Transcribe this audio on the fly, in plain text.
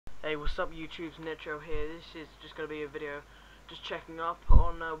Hey, what's up YouTube's Netro here. This is just going to be a video just checking up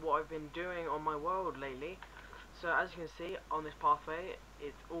on what I've been doing on my world lately. So as you can see on this pathway,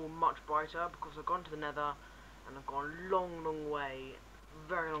 it's all much brighter because I've gone to the nether and I've gone a long way,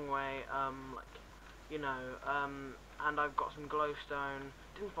 very long way, and I've got some glowstone.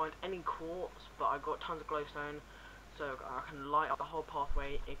 Didn't find any quartz, but I got tons of glowstone, so I can light up the whole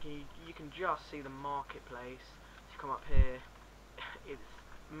pathway. You can just see the marketplace. If you come up here, it's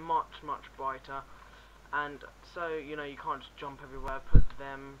much brighter, and so you can't just jump everywhere. Put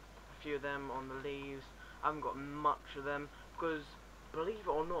a few of them on the leaves. I haven't got much of them because, believe it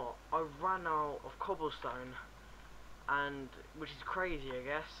or not, I ran out of cobblestone, and which is crazy, I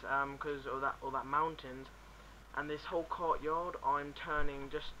guess, because of all that mountains, and this whole courtyard I'm turning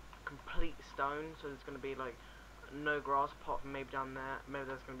just complete stone. So there's going to be like no grass apart from maybe down there. Maybe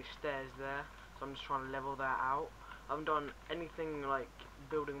there's going to be stairs there. So I'm just trying to level that out. I haven't done anything like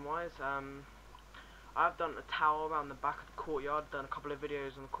building wise. I've done a tower around the back of the courtyard, done a couple of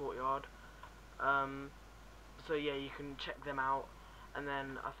videos on the courtyard, so yeah, you can check them out. And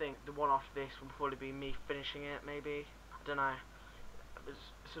then I think the one after this will probably be me finishing it, maybe, I don't know.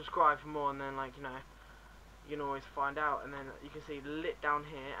 Subscribe for more, and then you can always find out. And then you can see lit down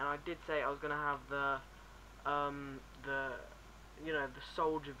here, and I did say I was gonna have the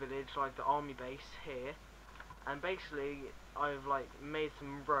soldier village, like the army base here. And basically I've made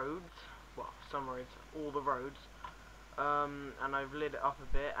some roads, well, some roads, all the roads, and I've lit it up a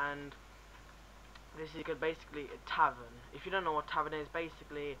bit, and this is basically a tavern. If you don't know what a tavern is,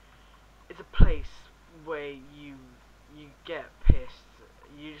 basically it's a place where you get pissed.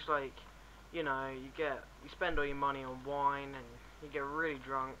 You just you spend all your money on wine and you get really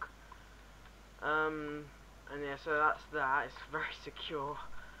drunk. And yeah, so that's that. It's very secure.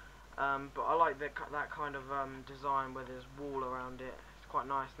 But I like that kind of design where there's wall around it. It's quite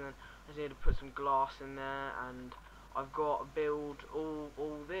nice. And then I just need to put some glass in there, and I've got to build all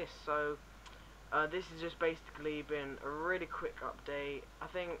this. So this has just basically been a really quick update. I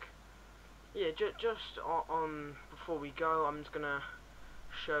think, yeah, just on before we go, I'm just gonna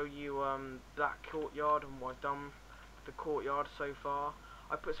show you that courtyard and what I've done with the courtyard so far.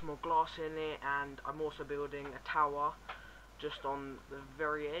 I put some more glass in it, and I'm also building a tower just on the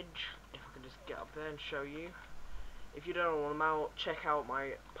very edge. If I can just get up there and show you. If you don't know them out, check out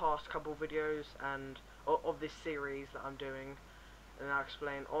my past couple videos and of this series that I'm doing, and I'll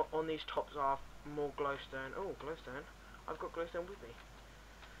explain. On these tops are more glowstone. Oh, glowstone! I've got glowstone with me.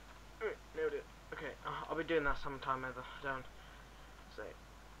 Nailed it. Okay, I'll be doing that sometime either. Don't. So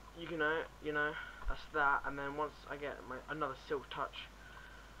you know that's that. And then once I get another silk touch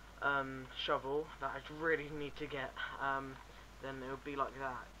shovel that I really need to get, then it would be like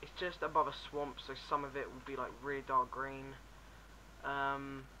that. It's just above a swamp, so some of it would be like really dark green.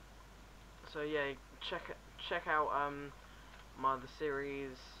 So yeah, check out my other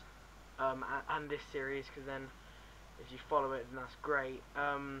series and this series, because then if you follow it, then that's great.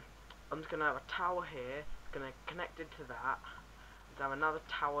 I'm just gonna have a tower here, gonna connect it to that, and have another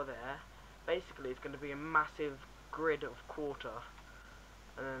tower there. Basically, it's gonna be a massive grid of quarter,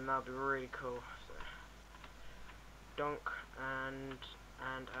 and then that'll be really cool. So, dunk and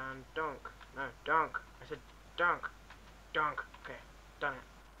dunk. No, dunk. I said dunk. Dunk. Okay, done it.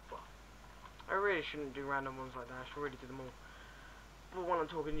 Well, I really shouldn't do random ones like that. I should really do them all. But while I'm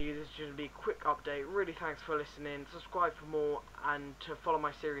talking to you, this is just be a quick update. Really thanks for listening. Subscribe for more, and to follow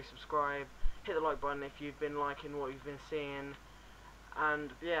my series, subscribe. Hit the like button if you've been liking what you've been seeing.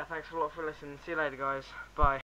 And yeah, thanks a lot for listening. See you later, guys. Bye.